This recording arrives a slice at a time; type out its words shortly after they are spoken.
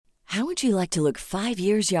How would you like to look 5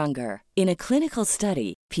 years younger? In a clinical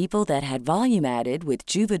study, people that had volume added with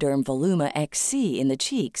Juvederm Voluma XC in the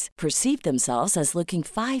cheeks perceived themselves as looking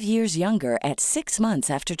 5 years younger at 6 months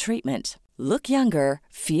after treatment. Look younger,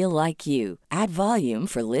 feel like you. Add volume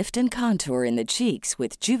for lift and contour in the cheeks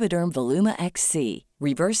with Juvederm Voluma XC.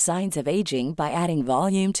 Reverse signs of aging by adding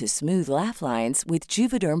volume to smooth laugh lines with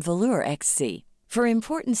Juvederm Volure XC. For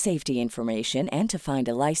important safety information and to find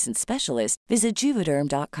a licensed specialist, visit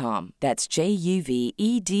Juvederm.com. That's JUVEDERM.com.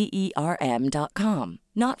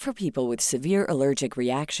 Not for people with severe allergic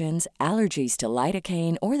reactions, allergies to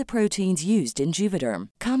lidocaine, or the proteins used in Juvederm.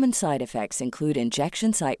 Common side effects include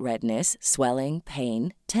injection site redness, swelling,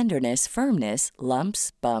 pain, tenderness, firmness,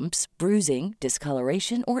 lumps, bumps, bruising,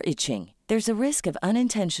 discoloration, or itching. There's a risk of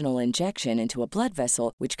unintentional injection into a blood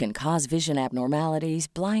vessel, which can cause vision abnormalities,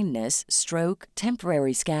 blindness, stroke,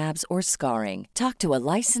 temporary scabs, or scarring. Talk to a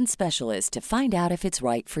licensed specialist to find out if it's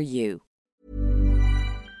right for you.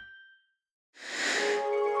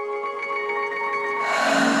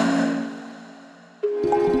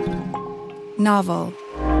 Novel.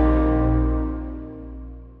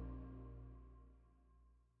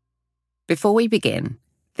 Before we begin,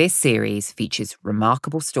 this series features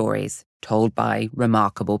remarkable stories told by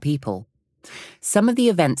remarkable people. Some of the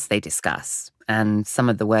events they discuss and some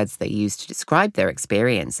of the words they use to describe their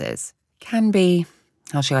experiences can be,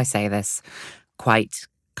 how shall I say this, quite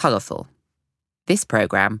colourful. This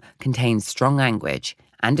programme contains strong language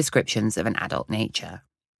and descriptions of an adult nature.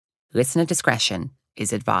 Listener discretion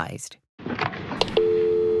is advised.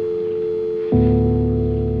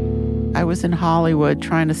 I was in Hollywood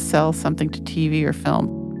trying to sell something to TV or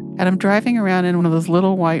film. And I'm driving around in one of those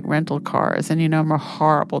little white rental cars. And, I'm a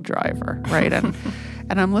horrible driver, right? And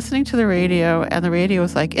I'm listening to the radio, and the radio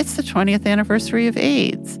is like, it's the 20th anniversary of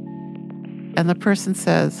AIDS. And the person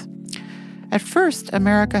says, at first,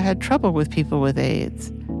 America had trouble with people with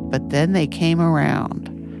AIDS, but then they came around.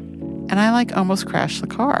 And I almost crashed the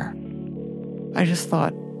car. I just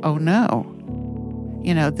thought, oh no.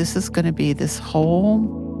 This is going to be this whole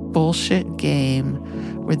bullshit game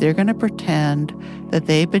where they're going to pretend that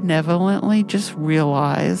they benevolently just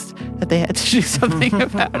realized that they had to do something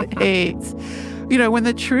about AIDS. When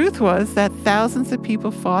the truth was that thousands of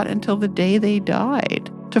people fought until the day they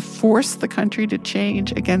died to force the country to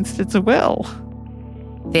change against its will.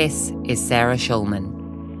 This is Sarah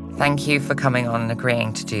Schulman. Thank you for coming on and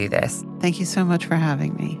agreeing to do this. Thank you so much for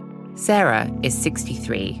having me. Sarah is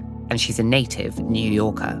 63 and she's a native New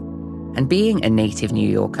Yorker. And being a native New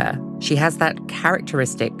Yorker, she has that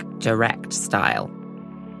characteristic, direct style.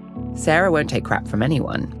 Sarah won't take crap from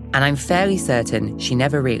anyone, and I'm fairly certain she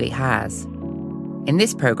never really has. In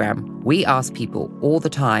this programme, we ask people all the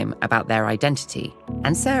time about their identity,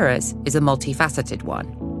 and Sarah's is a multifaceted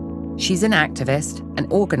one. She's an activist, an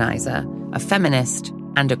organiser, a feminist,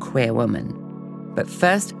 and a queer woman. But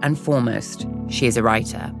first and foremost, she is a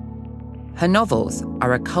writer. Her novels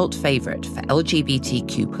are a cult favourite for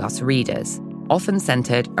LGBTQ+ readers, often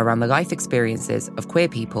centred around the life experiences of queer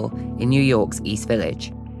people in New York's East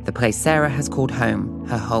Village, the place Sarah has called home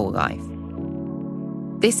her whole life.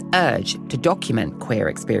 This urge to document queer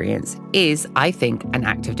experience is, I think, an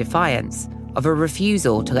act of defiance, of a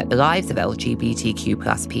refusal to let the lives of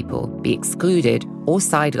LGBTQ+ people be excluded or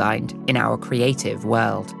sidelined in our creative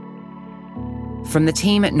world. From the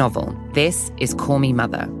team at Novel, this is Call Me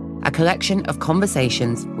Mother, a collection of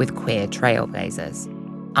conversations with queer trailblazers.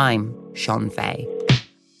 I'm Sean Fay.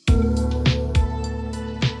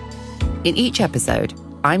 In each episode,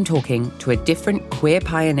 I'm talking to a different queer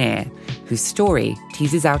pioneer whose story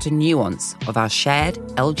teases out a nuance of our shared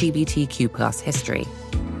LGBTQ+ history.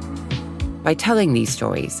 By telling these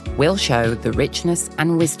stories, we'll show the richness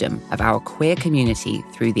and wisdom of our queer community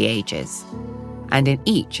through the ages. And in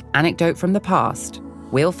each anecdote from the past,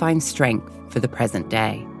 we'll find strength for the present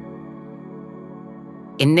day.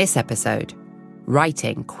 In this episode,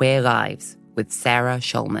 Writing Queer Lives with Sarah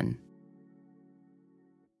Schulman.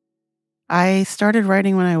 I started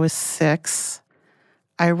writing when I was 6.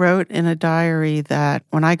 I wrote in a diary that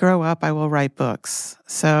when I grow up, I will write books.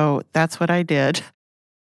 So that's what I did.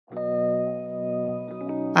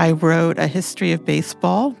 I wrote a history of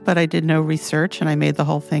baseball, but I did no research and I made the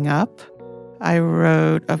whole thing up. I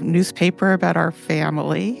wrote a newspaper about our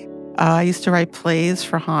family. I used to write plays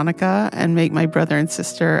for Hanukkah and make my brother and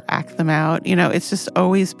sister act them out. It's just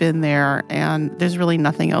always been there, and there's really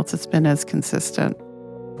nothing else that's been as consistent.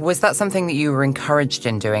 Was that something that you were encouraged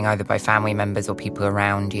in doing either by family members or people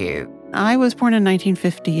around you? I was born in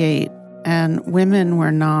 1958, and women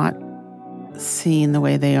were not seen the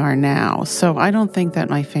way they are now. So I don't think that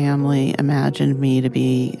my family imagined me to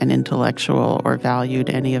be an intellectual or valued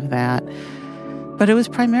any of that. But it was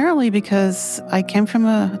primarily because I came from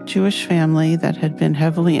a Jewish family that had been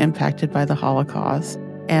heavily impacted by the Holocaust.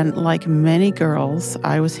 And like many girls,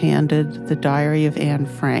 I was handed the Diary of Anne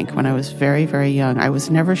Frank when I was very, very young. I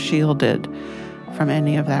was never shielded from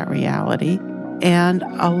any of that reality. And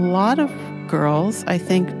a lot of girls, I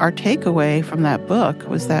think our takeaway from that book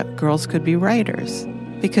was that girls could be writers.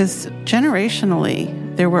 Because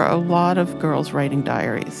generationally, there were a lot of girls writing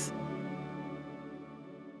diaries.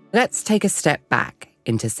 Let's take a step back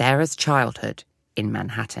into Sarah's childhood in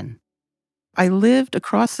Manhattan. I lived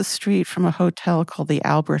across the street from a hotel called the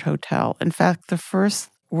Albert Hotel. In fact, the first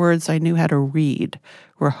words I knew how to read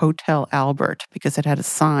were Hotel Albert because it had a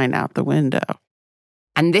sign out the window.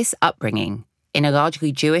 And this upbringing in a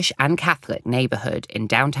largely Jewish and Catholic neighborhood in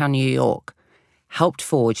downtown New York helped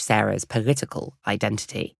forge Sarah's political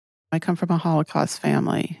identity. I come from a Holocaust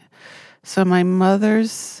family. So my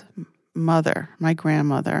mother's mother, my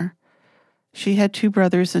grandmother, she had 2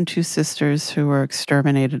 brothers and 2 sisters who were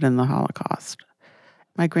exterminated in the Holocaust.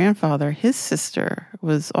 My grandfather, his sister,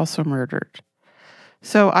 was also murdered.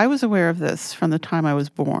 So I was aware of this from the time I was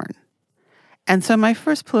born. And so my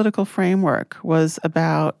first political framework was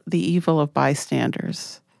about the evil of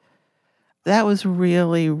bystanders. That was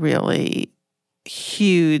really, really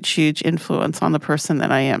huge influence on the person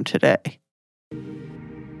that I am today.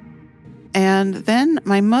 And then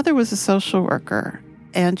my mother was a social worker,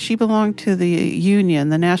 and she belonged to the union,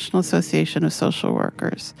 the National Association of Social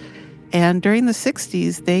Workers. And during the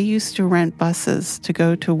 60s, they used to rent buses to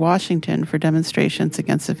go to Washington for demonstrations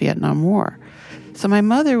against the Vietnam War. So my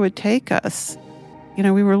mother would take us. You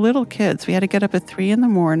know, we were little kids. We had to get up at 3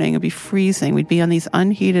 a.m. It'd be freezing. We'd be on these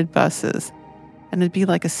unheated buses, and it'd be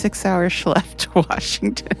like a 6-hour schlep to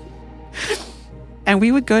Washington. And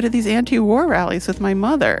we would go to these anti-war rallies with my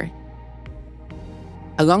mother.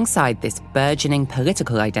 Alongside this burgeoning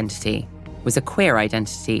political identity was a queer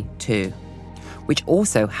identity too, which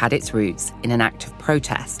also had its roots in an act of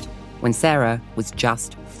protest when Sarah was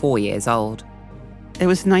just 4 years old. It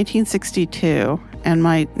was 1962, and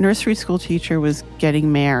my nursery school teacher was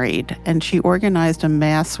getting married, and she organized a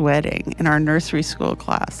mass wedding in our nursery school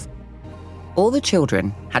class. All the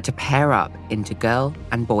children had to pair up into girl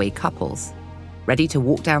and boy couples, ready to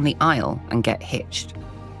walk down the aisle and get hitched.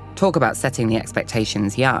 Talk about setting the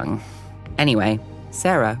expectations young. Anyway,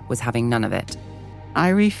 Sarah was having none of it. I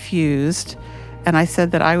refused, and I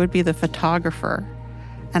said that I would be the photographer.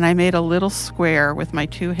 And I made a little square with my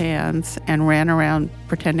 2 hands and ran around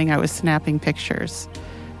pretending I was snapping pictures.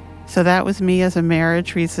 So that was me as a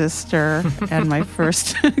marriage resistor and my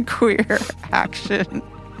first queer action.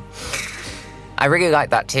 I really like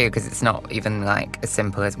that too, because it's not even like as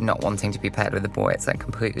simple as not wanting to be paired with a boy. It's like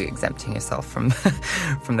completely exempting yourself from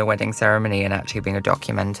the wedding ceremony and actually being a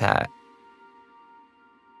documenter.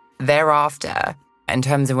 Thereafter, in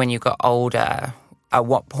terms of when you got older, at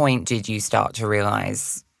what point did you start to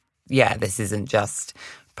realize, yeah, this isn't just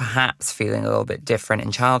perhaps feeling a little bit different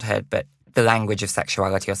in childhood, but the language of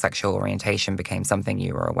sexuality or sexual orientation became something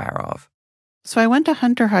you were aware of? So I went to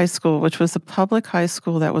Hunter High School, which was a public high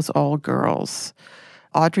school that was all girls.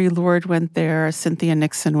 Audre Lorde went there, Cynthia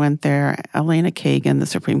Nixon went there, Elena Kagan, the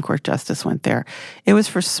Supreme Court Justice, went there. It was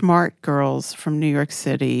for smart girls from New York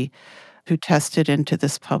City who tested into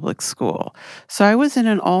this public school. So I was in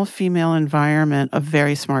an all-female environment of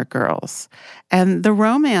very smart girls. And the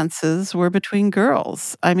romances were between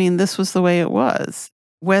girls. I mean, this was the way it was.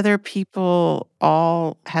 Whether people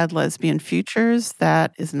all had lesbian futures,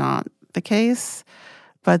 that is not the case.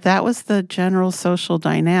 But that was the general social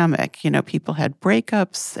dynamic. You know, people had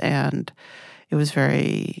breakups, and it was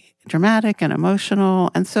very dramatic and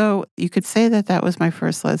emotional. And so you could say that that was my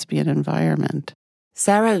first lesbian environment.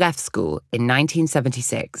 Sarah left school in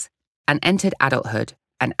 1976 and entered adulthood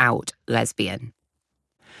an out lesbian.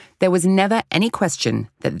 There was never any question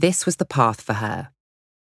that this was the path for her.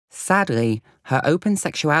 Sadly, her open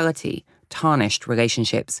sexuality tarnished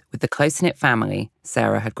relationships with the close-knit family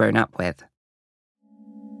Sarah had grown up with.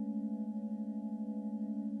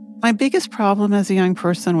 My biggest problem as a young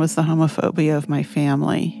person was the homophobia of my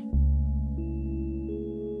family.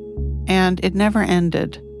 And it never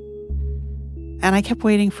ended. And I kept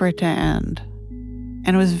waiting for it to end.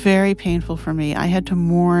 And it was very painful for me. I had to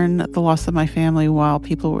mourn the loss of my family while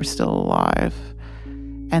people were still alive.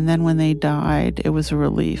 And then when they died, it was a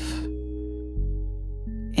relief.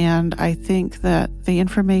 And I think that the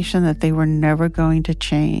information that they were never going to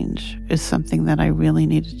change is something that I really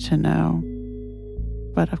needed to know.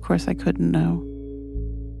 But of course, I couldn't know.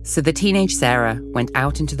 So the teenage Sarah went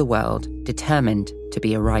out into the world determined to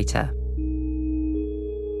be a writer.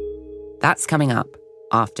 That's coming up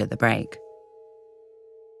after the break.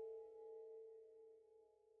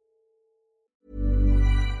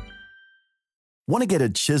 Want to get a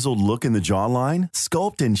chiseled look in the jawline?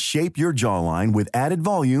 Sculpt and shape your jawline with added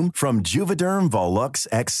volume from Juvederm Volux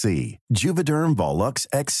XC. Juvederm Volux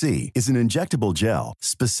XC is an injectable gel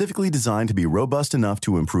specifically designed to be robust enough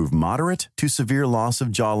to improve moderate to severe loss of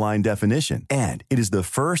jawline definition. And it is the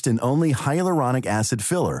first and only hyaluronic acid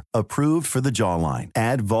filler approved for the jawline.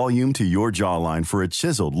 Add volume to your jawline for a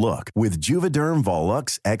chiseled look with Juvederm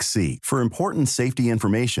Volux XC. For important safety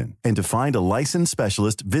information and to find a licensed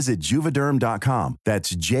specialist, visit Juvederm.com.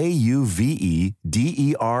 That's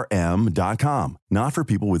Juvederm.com. Not for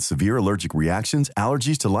people with severe allergic reactions,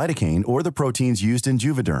 allergies to lidocaine, or the proteins used in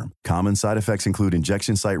Juvederm. Common side effects include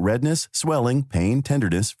injection site redness, swelling, pain,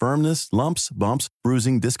 tenderness, firmness, lumps, bumps,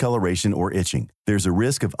 bruising, discoloration, or itching. There's a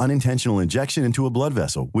risk of unintentional injection into a blood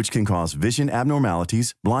vessel, which can cause vision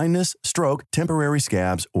abnormalities, blindness, stroke, temporary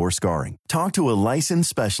scabs, or scarring. Talk to a licensed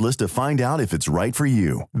specialist to find out if it's right for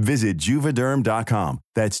you. Visit Juvederm.com.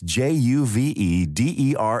 That's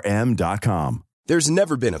Juvederm.com. There's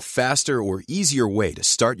never been a faster or easier way to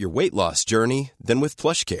start your weight loss journey than with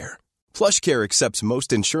PlushCare. PlushCare accepts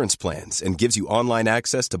most insurance plans and gives you online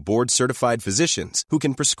access to board-certified physicians who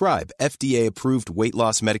can prescribe FDA-approved weight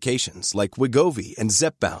loss medications like Wegovy and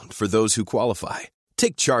Zepbound for those who qualify.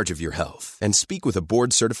 Take charge of your health and speak with a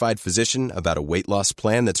board-certified physician about a weight loss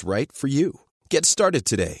plan that's right for you. Get started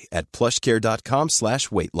today at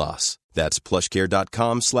plushcare.com/weight loss. That's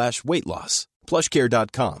plushcare.com/weight loss.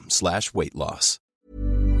 plushcare.com/weight loss.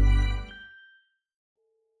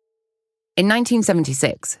 In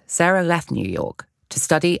 1976, Sarah left New York to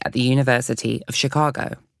study at the University of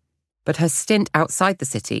Chicago. But her stint outside the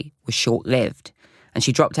city was short-lived, and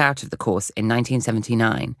she dropped out of the course in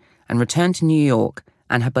 1979 and returned to New York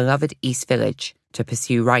and her beloved East Village to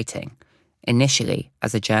pursue writing, initially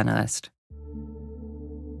as a journalist.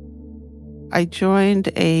 I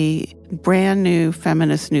joined a brand new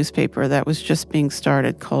feminist newspaper that was just being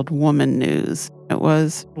started called Woman News. It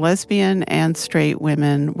was lesbian and straight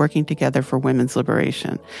women working together for women's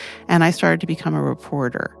liberation. And I started to become a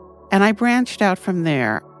reporter. And I branched out from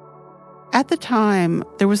there. At the time,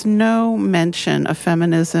 there was no mention of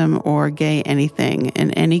feminism or gay anything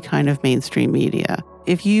in any kind of mainstream media.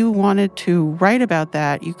 If you wanted to write about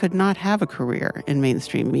that, you could not have a career in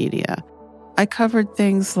mainstream media. I covered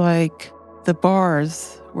things like the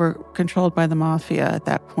bars were controlled by the mafia at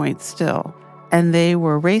that point still, and they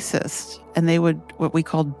were racist, and they would what we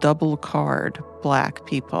call double card black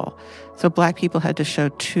people. So black people had to show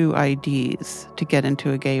 2 IDs to get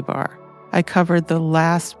into a gay bar. I covered the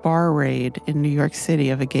last bar raid in New York City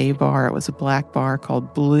of a gay bar. It was a black bar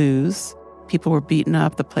called Blues. People were beaten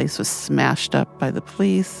up. The place was smashed up by the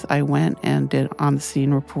police. I went and did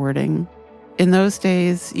on-the-scene reporting. In those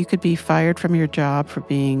days, you could be fired from your job for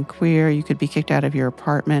being queer, you could be kicked out of your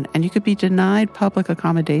apartment, and you could be denied public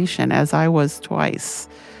accommodation, as I was twice,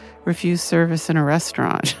 refused service in a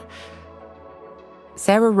restaurant.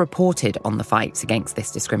 Sarah reported on the fights against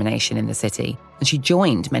this discrimination in the city, and she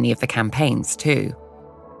joined many of the campaigns too.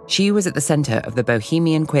 She was at the centre of the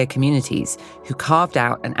bohemian queer communities who carved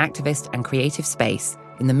out an activist and creative space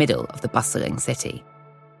in the middle of the bustling city.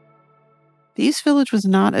 The East Village was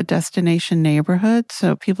not a destination neighborhood,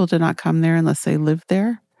 so people did not come there unless they lived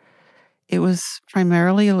there. It was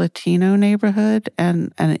primarily a Latino neighborhood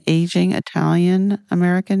and an aging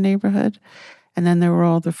Italian-American neighborhood. And then there were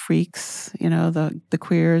all the freaks, the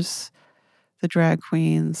queers, the drag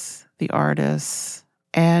queens, the artists.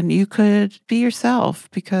 And you could be yourself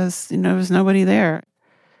because, there was nobody there.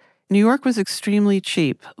 New York was extremely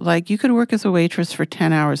cheap. Like, you could work as a waitress for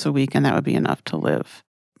 10 hours a week and that would be enough to live.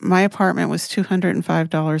 My apartment was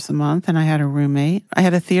 $205 a month, and I had a roommate. I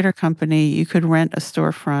had a theater company. You could rent a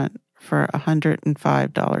storefront for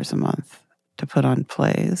 $105 a month to put on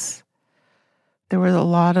plays. There was a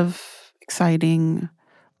lot of exciting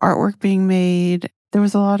artwork being made. There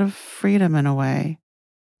was a lot of freedom in a way.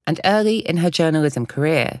 And early in her journalism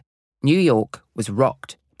career, New York was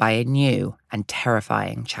rocked by a new and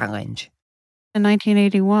terrifying challenge. In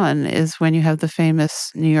 1981 is when you have the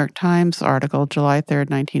famous New York Times article, July 3rd,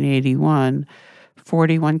 1981,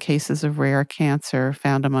 41 cases of rare cancer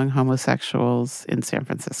found among homosexuals in San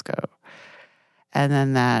Francisco. And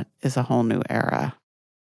then that is a whole new era.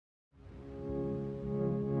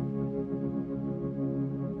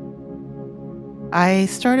 I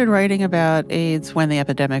started writing about AIDS when the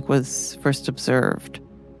epidemic was first observed.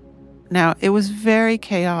 Now, it was very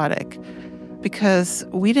chaotic, because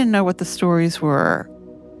we didn't know what the stories were.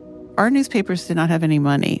 Our newspapers did not have any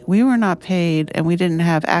money. We were not paid, and we didn't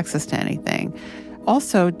have access to anything.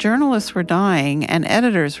 Also, journalists were dying and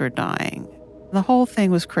editors were dying. The whole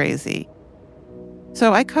thing was crazy.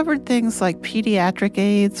 So I covered things like pediatric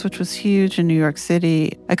AIDS, which was huge in New York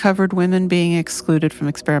City. I covered women being excluded from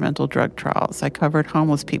experimental drug trials. I covered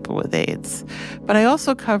homeless people with AIDS. But I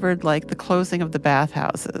also covered like the closing of the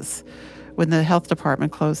bathhouses when the health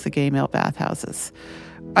department closed the gay male bathhouses.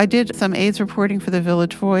 I did some AIDS reporting for the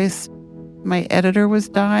Village Voice. My editor was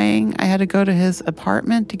dying. I had to go to his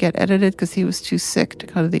apartment to get edited because he was too sick to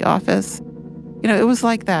go to the office. You know, it was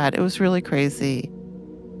like that. It was really crazy.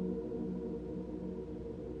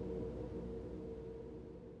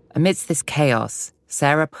 Amidst this chaos,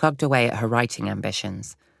 Sarah plugged away at her writing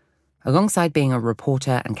ambitions. Alongside being a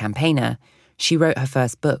reporter and campaigner, she wrote her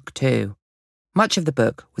first book, too. Much of the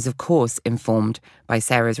book was, of course, informed by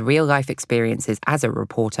Sarah's real-life experiences as a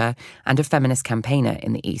reporter and a feminist campaigner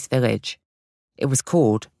in the East Village. It was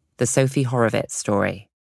called The Sophie Horowitz Story.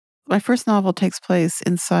 My first novel takes place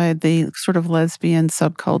inside the sort of lesbian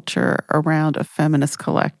subculture around a feminist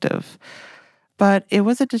collective. But it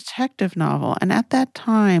was a detective novel, and at that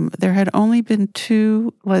time, there had only been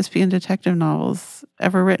 2 lesbian detective novels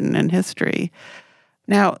ever written in history.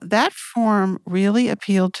 Now, that form really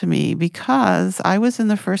appealed to me because I was in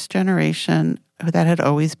the first generation that had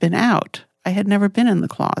always been out. I had never been in the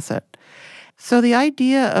closet. So the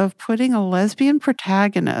idea of putting a lesbian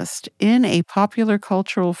protagonist in a popular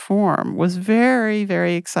cultural form was very,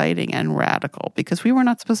 very exciting and radical because we were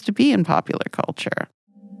not supposed to be in popular culture.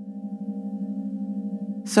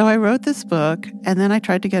 So I wrote this book, and then I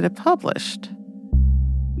tried to get it published.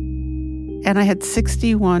 And I had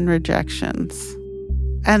 61 rejections.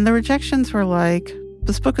 And the rejections were like,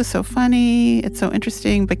 this book is so funny, it's so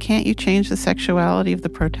interesting, but can't you change the sexuality of the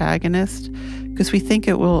protagonist? Because we think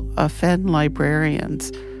it will offend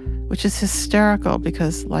librarians, which is hysterical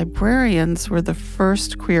because librarians were the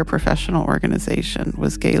first queer professional organization,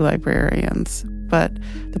 was gay librarians. But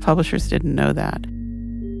the publishers didn't know that.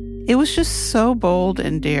 It was just so bold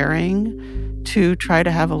and daring to try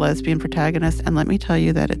to have a lesbian protagonist, and let me tell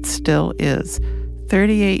you that it still is,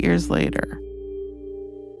 38 years later.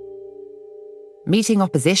 Meeting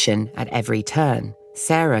opposition at every turn,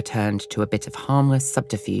 Sarah turned to a bit of harmless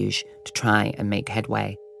subterfuge to try and make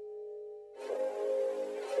headway.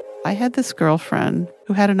 I had this girlfriend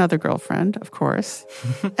who had another girlfriend, of course,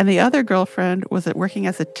 and the other girlfriend was working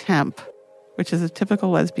as a temp, which is a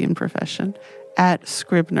typical lesbian profession, at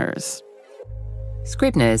Scribner's.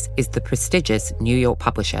 Scribner's is the prestigious New York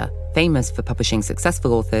publisher, famous for publishing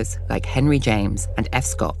successful authors like Henry James and F.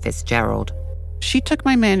 Scott Fitzgerald. She took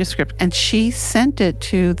my manuscript and she sent it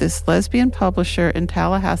to this lesbian publisher in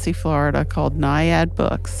Tallahassee, Florida called Naiad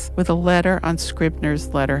Books with a letter on Scribner's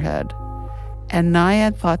letterhead. And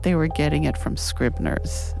Naiad thought they were getting it from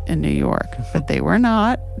Scribner's in New York, but they were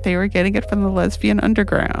not. They were getting it from the lesbian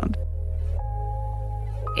underground.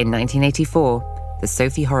 In 1984, The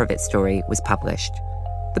Sophie Horowitz Story was published.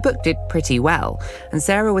 The book did pretty well, and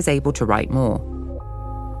Sarah was able to write more.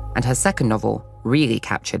 And her second novel really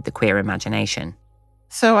captured the queer imagination.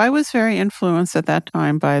 So I was very influenced at that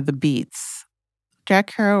time by the Beats.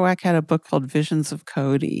 Jack Kerouac had a book called Visions of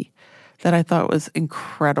Cody that I thought was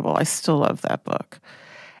incredible. I still love that book.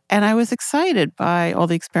 And I was excited by all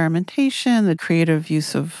the experimentation, the creative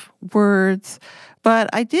use of words. But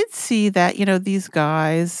I did see that, these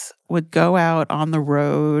guys would go out on the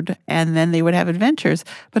road and then they would have adventures.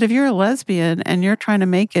 But if you're a lesbian and you're trying to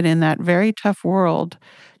make it in that very tough world,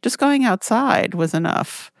 just going outside was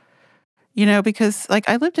enough. Because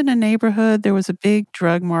I lived in a neighborhood, there was a big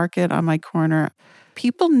drug market on my corner.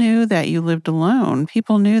 People knew that you lived alone.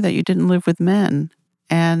 People knew that you didn't live with men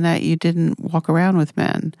and that you didn't walk around with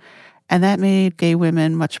men. And that made gay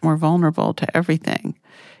women much more vulnerable to everything.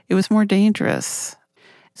 It was more dangerous.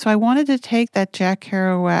 So I wanted to take that Jack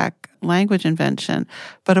Kerouac language invention,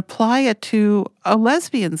 but apply it to a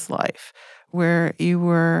lesbian's life where you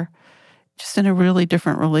were just in a really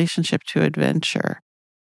different relationship to adventure.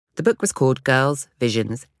 The book was called Girls,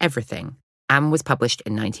 Visions, Everything, and was published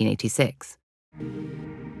in 1986.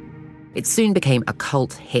 It soon became a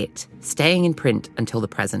cult hit, staying in print until the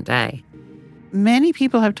present day. Many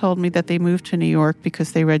people have told me that they moved to New York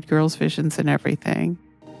because they read Girls' Visions and Everything.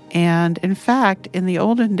 And in fact, in the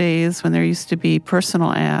olden days, when there used to be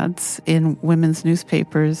personal ads in women's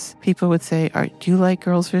newspapers, people would say, do you like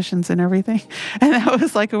Girls' Visions and Everything? And that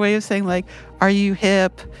was like a way of saying, are you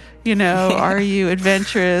hip? Are you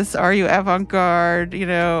adventurous? Are you avant-garde?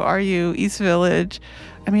 Are you East Village?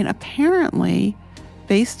 I mean, apparently,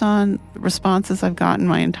 based on responses I've gotten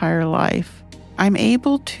my entire life, I'm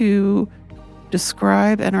able to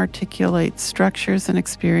describe and articulate structures and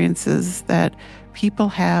experiences that people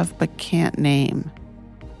have but can't name.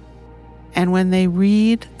 And when they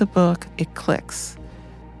read the book, it clicks.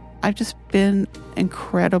 I've just been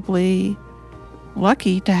incredibly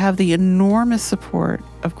lucky to have the enormous support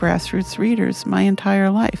of grassroots readers my entire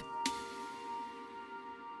life.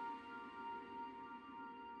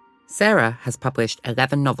 Sarah has published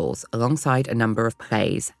 11 novels alongside a number of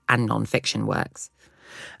plays and non-fiction works.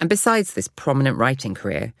 And besides this prominent writing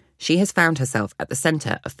career, she has found herself at the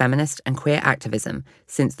centre of feminist and queer activism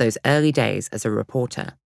since those early days as a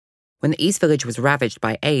reporter. When the East Village was ravaged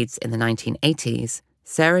by AIDS in the 1980s,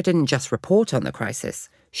 Sarah didn't just report on the crisis,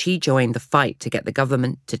 she joined the fight to get the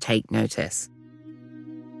government to take notice.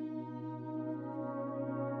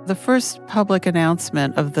 The first public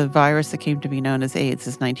announcement of the virus that came to be known as AIDS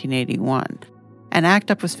is 1981, and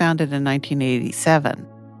ACT UP was founded in 1987.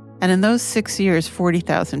 And in those 6 years,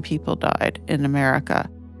 40,000 people died in America.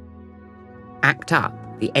 ACT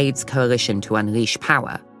UP, the AIDS Coalition to Unleash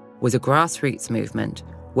Power, was a grassroots movement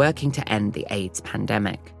working to end the AIDS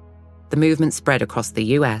pandemic. The movement spread across the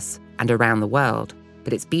US and around the world,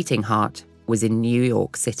 but its beating heart was in New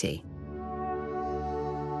York City.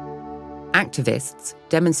 Activists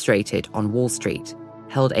demonstrated on Wall Street,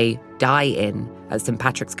 held a die-in at St.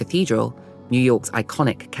 Patrick's Cathedral, New York's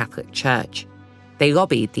iconic Catholic church. They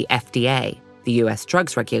lobbied the FDA, the US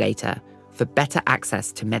drugs regulator, for better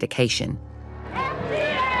access to medication.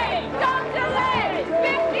 FDA, don't delay!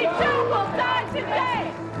 52 will die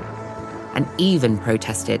today! And even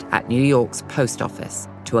protested at New York's post office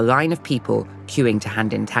to a line of people queuing to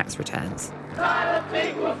hand in tax returns. Silence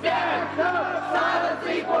equals death! Silence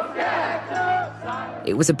equals death!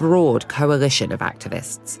 It was a broad coalition of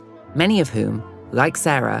activists, many of whom, like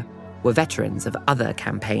Sarah, were veterans of other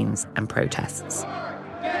campaigns and protests.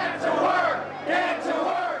 Get to work! Get to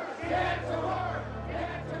work! Get to work!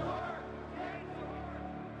 Get to work!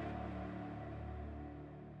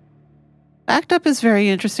 ACT UP is very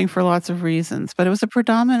interesting for lots of reasons, but it was a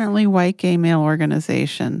predominantly white gay male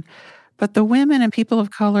organization. But the women and people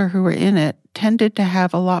of color who were in it tended to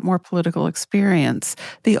have a lot more political experience.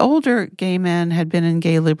 The older gay men had been in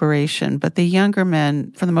gay liberation, but the younger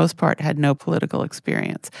men, for the most part, had no political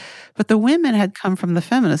experience. But the women had come from the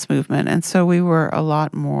feminist movement, and so we were a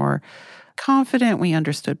lot more confident. We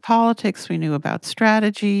understood politics. We knew about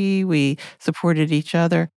strategy. We supported each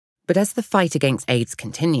other. But as the fight against AIDS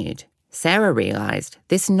continued, Sarah realised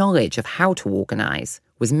this knowledge of how to organise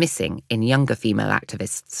was missing in younger female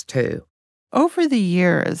activists too. Over the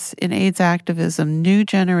years in AIDS activism, new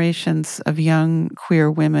generations of young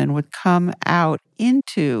queer women would come out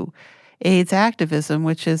into AIDS activism,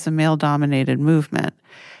 which is a male-dominated movement.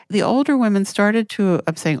 The older women started to,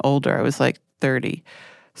 I'm saying older, I was like 30,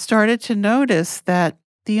 started to notice that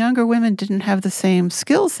the younger women didn't have the same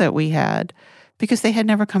skills that we had because they had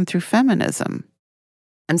never come through feminism.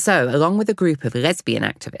 And so, along with a group of lesbian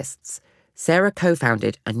activists, Sarah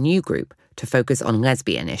co-founded a new group to focus on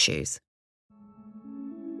lesbian issues.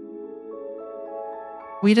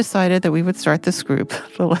 We decided that we would start this group,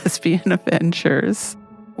 the Lesbian Avengers.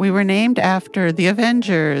 We were named after the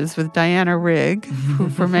Avengers with Diana Rigg, who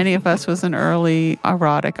for many of us was an early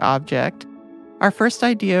erotic object. Our first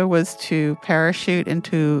idea was to parachute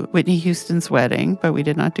into Whitney Houston's wedding, but we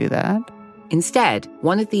did not do that. Instead,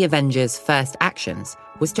 one of the Avengers' first actions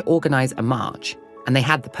was to organise a march, and they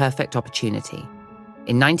had the perfect opportunity.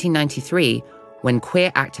 In 1993, when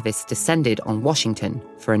queer activists descended on Washington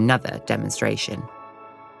for another demonstration.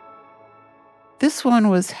 This one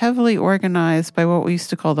was heavily organized by what we used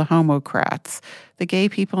to call the homocrats, the gay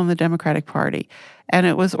people in the Democratic Party, and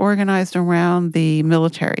it was organized around the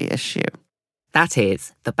military issue. That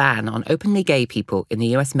is, the ban on openly gay people in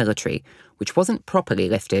the US military, which wasn't properly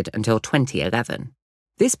lifted until 2011.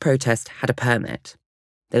 This protest had a permit.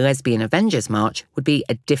 The Lesbian Avengers March would be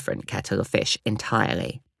a different kettle of fish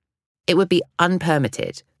entirely. It would be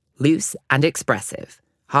unpermitted, loose and expressive,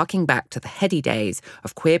 harking back to the heady days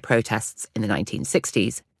of queer protests in the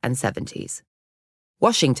 1960s and 70s.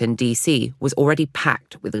 Washington, D.C. was already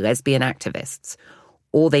packed with lesbian activists.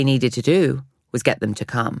 All they needed to do was get them to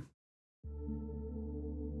come.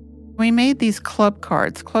 We made these club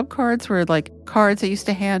cards. Club cards were like cards that used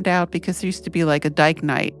to hand out because there used to be like a dyke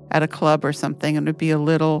night at a club or something, and it would be a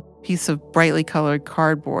little piece of brightly colored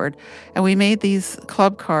cardboard. And we made these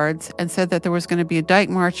club cards and said that there was going to be a dyke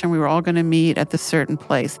march and we were all going to meet at this certain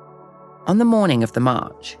place. On the morning of the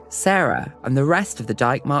march, Sarah and the rest of the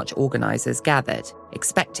Dyke March organisers gathered,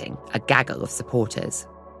 expecting a gaggle of supporters.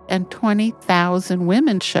 And 20,000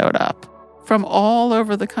 women showed up from all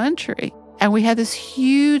over the country. And we had this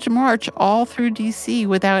huge march all through D.C.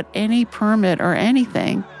 without any permit or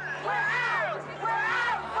anything.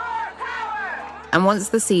 And once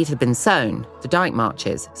the seed had been sown, the Dyke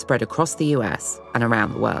Marches spread across the US and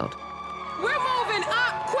around the world. We're moving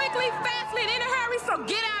up quickly, fastly, and in a hurry, so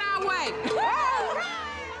get out our way.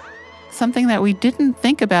 Something that we didn't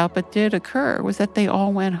think about but did occur was that they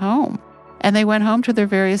all went home. And they went home to their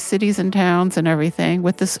various cities and towns and everything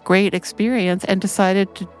with this great experience and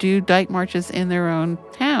decided to do Dyke Marches in their own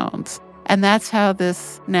towns. And that's how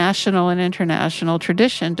this national and international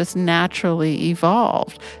tradition just naturally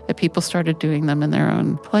evolved, that people started doing them in their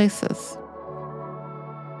own places.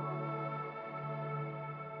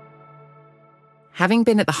 Having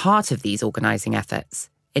been at the heart of these organizing efforts,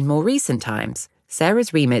 in more recent times,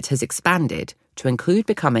 Sarah's remit has expanded to include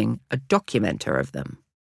becoming a documenter of them.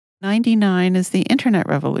 1999 is the internet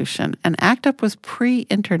revolution, and ACT UP was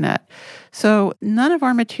pre-internet. So none of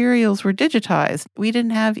our materials were digitized. We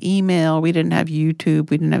didn't have email, we didn't have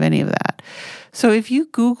YouTube, we didn't have any of that. So if you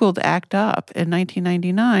Googled ACT UP in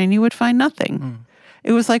 1999, you would find nothing.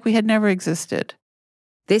 It was like we had never existed.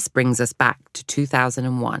 This brings us back to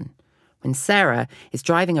 2001, when Sarah is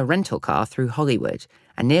driving a rental car through Hollywood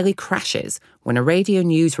and nearly crashes when a radio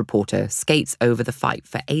news reporter skates over the fight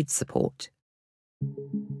for AIDS support.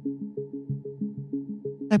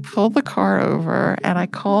 I pulled the car over and I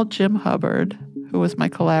called Jim Hubbard, who was my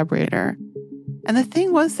collaborator. And the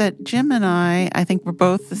thing was that Jim and I think we're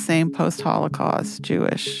both the same post-Holocaust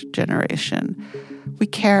Jewish generation. We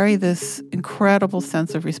carry this incredible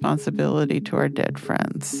sense of responsibility to our dead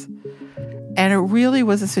friends. And it really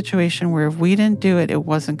was a situation where if we didn't do it, it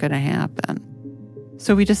wasn't going to happen.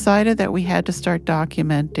 So we decided that we had to start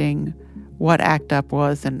documenting what ACT UP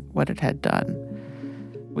was and what it had done.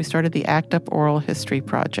 We started the ACT UP Oral History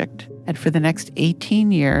Project, and for the next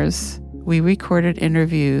 18 years, we recorded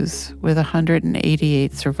interviews with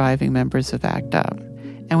 188 surviving members of ACT UP,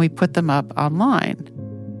 and we put them up online.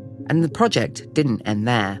 And the project didn't end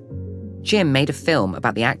there. Jim made a film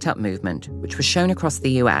about the ACT UP movement, which was shown across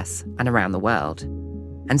the US and around the world.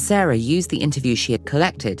 And Sarah used the interviews she had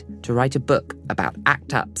collected to write a book about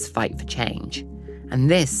ACT UP's fight for change. And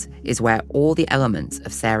this is where all the elements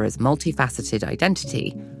of Sarah's multifaceted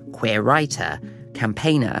identity, queer writer,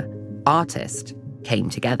 campaigner, artist, came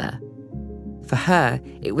together. For her,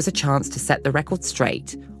 it was a chance to set the record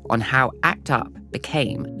straight on how ACT UP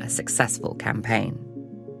became a successful campaign.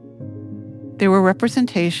 There were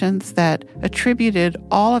representations that attributed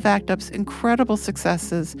all of ACT UP's incredible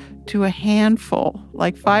successes to a handful,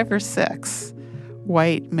 like 5 or 6,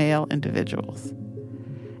 white male individuals.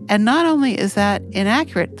 And not only is that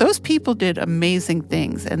inaccurate, those people did amazing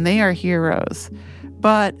things and they are heroes,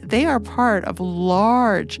 but they are part of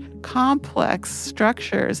large, complex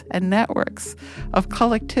structures and networks of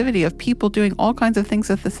collectivity of people doing all kinds of things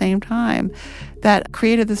at the same time that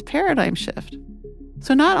created this paradigm shift.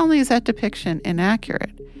 So not only is that depiction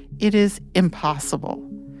inaccurate, it is impossible,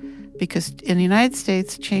 because in the United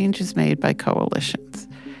States, change is made by coalitions.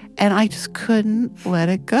 And I just couldn't let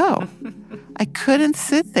it go. I couldn't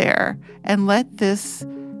sit there and let this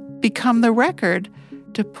become the record.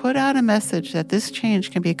 To put out a message that this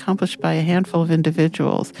change can be accomplished by a handful of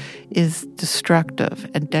individuals is destructive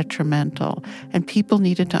and detrimental, and people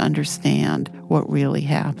needed to understand what really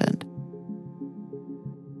happened.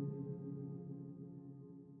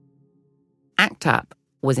 ACT UP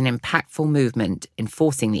was an impactful movement in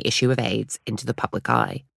forcing the issue of AIDS into the public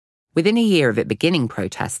eye. Within a year of it beginning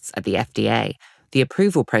protests at the FDA, the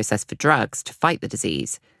approval process for drugs to fight the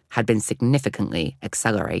disease had been significantly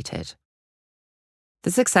accelerated.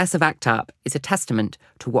 The success of ACT UP is a testament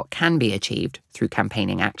to what can be achieved through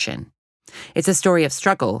campaigning action. It's a story of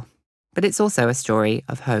struggle, but it's also a story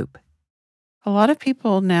of hope. A lot of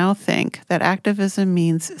people now think that activism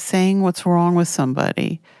means saying what's wrong with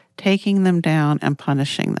somebody, taking them down, and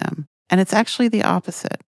punishing them. And it's actually the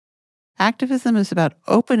opposite. Activism is about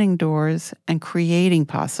opening doors and creating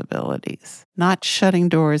possibilities, not shutting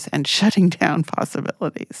doors and shutting down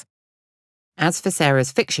possibilities. As for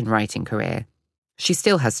Sarah's fiction writing career, she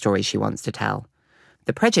still has stories she wants to tell.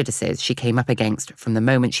 The prejudices she came up against from the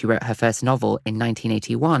moment she wrote her first novel in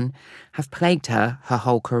 1981 have plagued her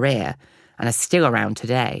whole career and are still around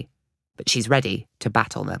today, but she's ready to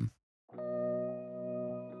battle them.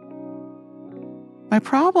 My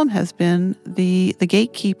problem has been the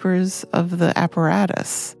gatekeepers of the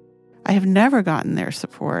apparatus. I have never gotten their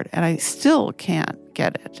support, and I still can't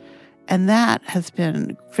get it. And that has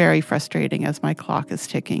been very frustrating as my clock is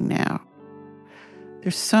ticking now.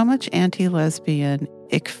 There's so much anti-lesbian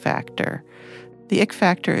ick factor. The ick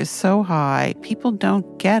factor is so high, people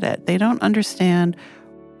don't get it. They don't understand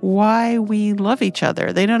why we love each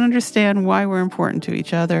other. They don't understand why we're important to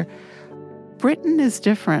each other. Britain is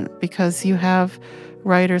different because you have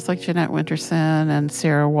writers like Jeanette Winterson and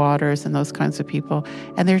Sarah Waters and those kinds of people,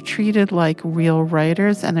 and they're treated like real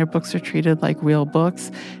writers, and their books are treated like real books,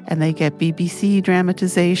 and they get BBC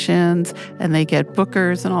dramatizations, and they get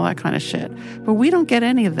Bookers and all that kind of shit. But we don't get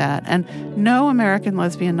any of that, and no American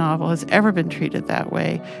lesbian novel has ever been treated that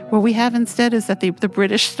way. What we have instead is that the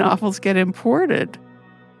British novels get imported.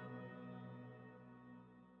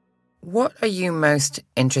 What are you most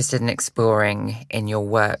interested in exploring in your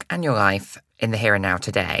work and your life in the here and now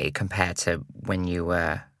today compared to when you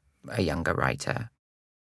were a younger writer?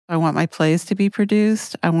 I want my plays to be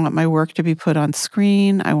produced. I want my work to be put on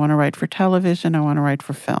screen. I want to write for television. I want to write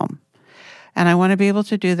for film. And I want to be able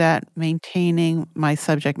to do that maintaining my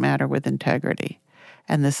subject matter with integrity.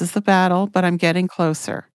 And this is the battle, but I'm getting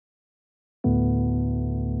closer.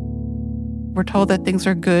 We're told that things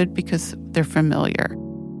are good because they're familiar.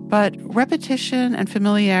 But repetition and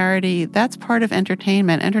familiarity, that's part of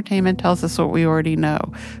entertainment. Entertainment tells us what we already know.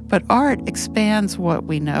 But art expands what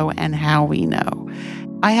we know and how we know.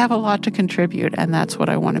 I have a lot to contribute, and that's what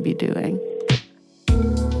I want to be doing.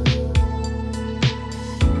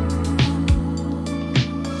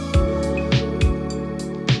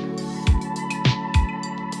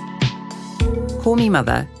 Call Me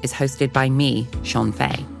Mother is hosted by me, Sean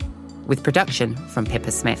Fay, with production from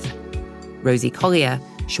Pippa Smith. Rosie Collier,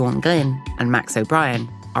 Sean Glynn, and Max O'Brien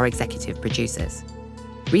are executive producers.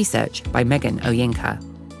 Research by Megan Oyinka.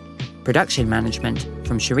 Production management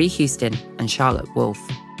from Cherie Houston and Charlotte Wolfe.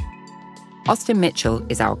 Austin Mitchell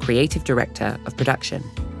is our creative director of production.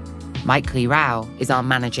 Mike Lee Rao is our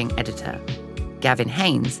managing editor. Gavin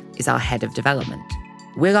Haynes is our head of development.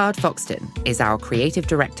 Willard Foxton is our creative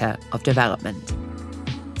director of development.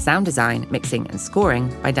 Sound design, mixing, and scoring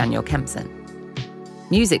by Daniel Kempson.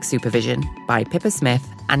 Music supervision by Pippa Smith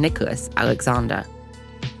and Nicholas Alexander.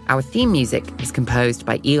 Our theme music is composed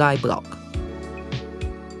by Eli Block.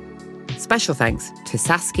 Special thanks to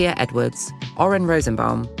Saskia Edwards, Oren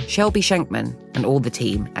Rosenbaum, Shelby Schenkman, and all the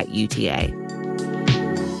team at UTA.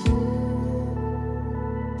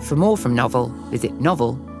 For more from Novel, visit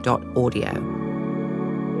novel.audio.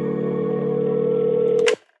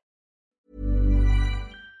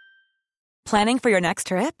 Planning for your next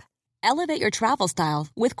trip? Elevate your travel style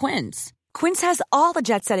with Quince. Quince has all the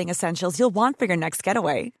jet-setting essentials you'll want for your next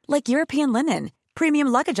getaway, like European linen, premium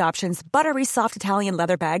luggage options, buttery soft Italian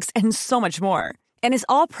leather bags, and so much more. And is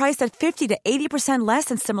all priced at 50 to 80% less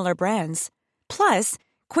than similar brands. Plus,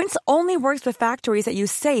 Quince only works with factories that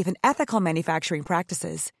use safe and ethical manufacturing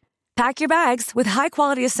practices. Pack your bags with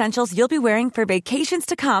high-quality essentials you'll be wearing for vacations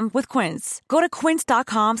to come with Quince. Go to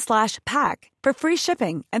quince.com/pack for free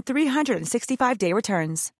shipping and 365-day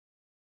returns.